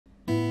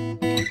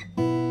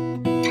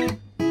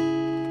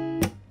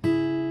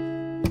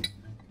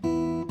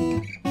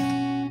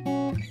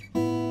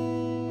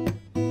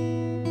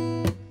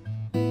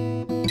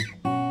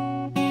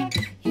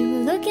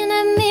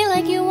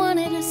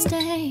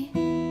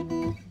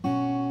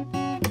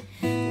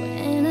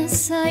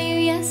saw you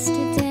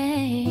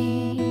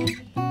yesterday.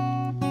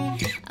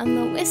 I'm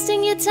not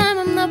wasting your time,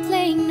 I'm not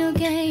playing no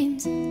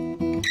games.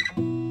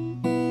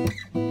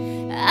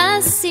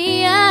 I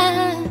see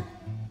ya.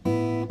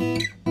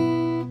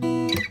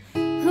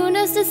 Who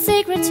knows the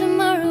secret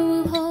tomorrow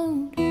will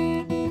hold?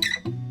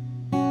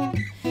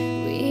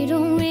 We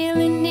don't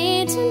really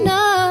need to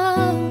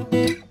know.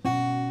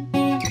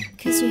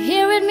 'Cause you're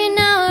here with me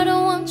now, I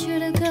don't want you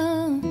to go.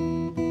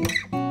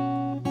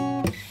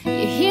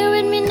 You're here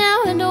with me now,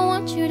 I don't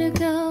want you to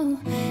go.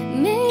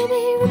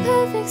 Maybe we're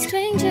perfect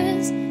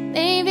strangers,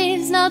 maybe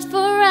it's not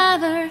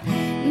forever.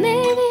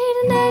 Maybe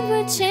the night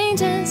will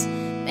change us,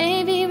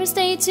 maybe we'll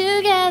stay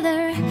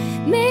together.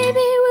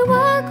 Maybe we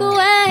walk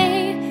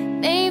away,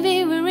 maybe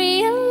we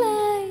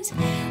realize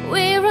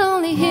we're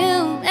only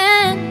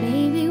human.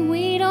 Maybe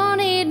we don't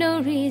need no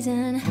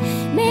reason.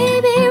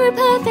 Maybe we're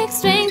perfect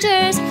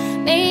strangers,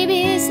 maybe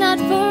it's not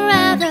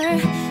forever.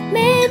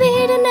 Maybe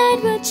the night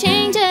will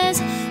change us,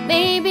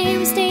 maybe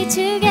we stay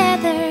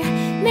together.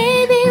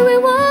 Maybe we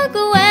walk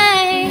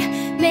away,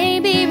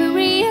 maybe we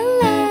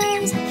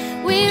realize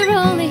we're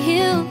only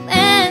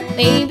human.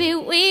 Maybe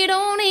we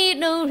don't need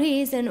no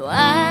reason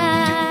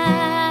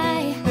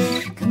why.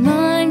 Come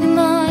on, come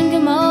on,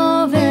 come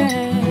over.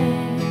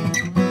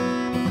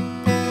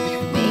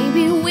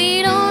 Maybe we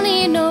don't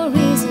need no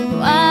reason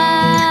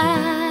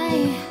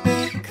why.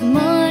 Come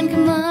on,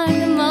 come on,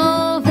 come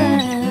over.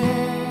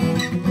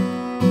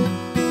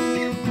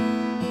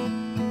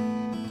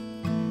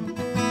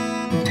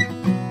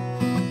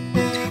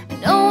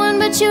 No one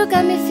but you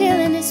got me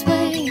feeling this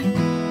way.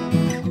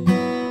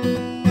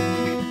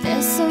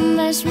 There's so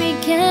much we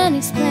can't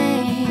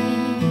explain.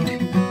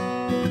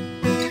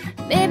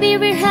 Maybe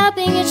we're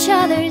helping each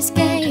other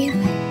escape.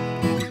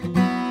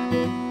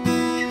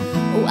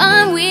 Oh,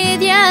 I'm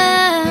with ya.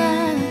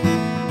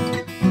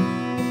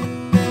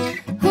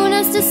 Who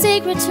knows the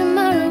secret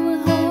tomorrow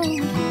will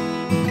hold?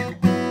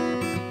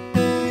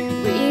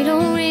 We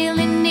don't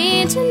really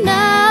need to know.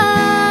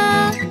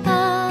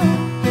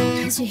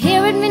 'Cause you're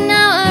here with me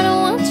now, I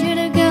don't want you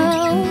to go.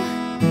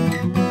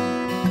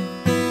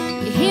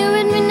 You're here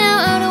with me now,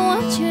 I don't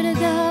want you to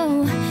go.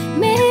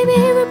 Maybe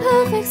we're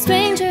perfect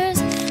strangers,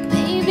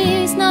 maybe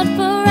it's not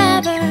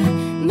forever.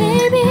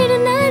 Maybe the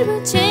night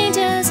will change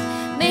us,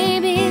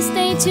 maybe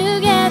stay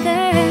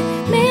together.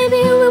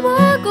 Maybe we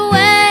walk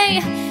away,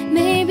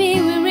 maybe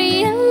we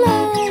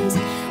realize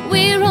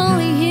we're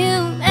only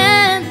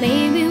human.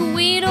 Maybe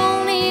we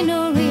don't need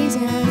no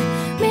reason.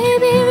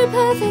 Maybe we're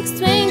perfect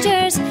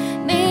strangers,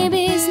 maybe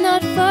it's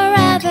not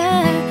forever.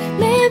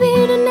 Maybe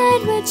the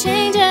night will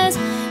change us,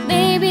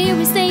 maybe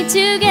we stay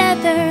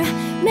together.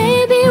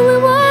 Maybe we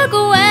walk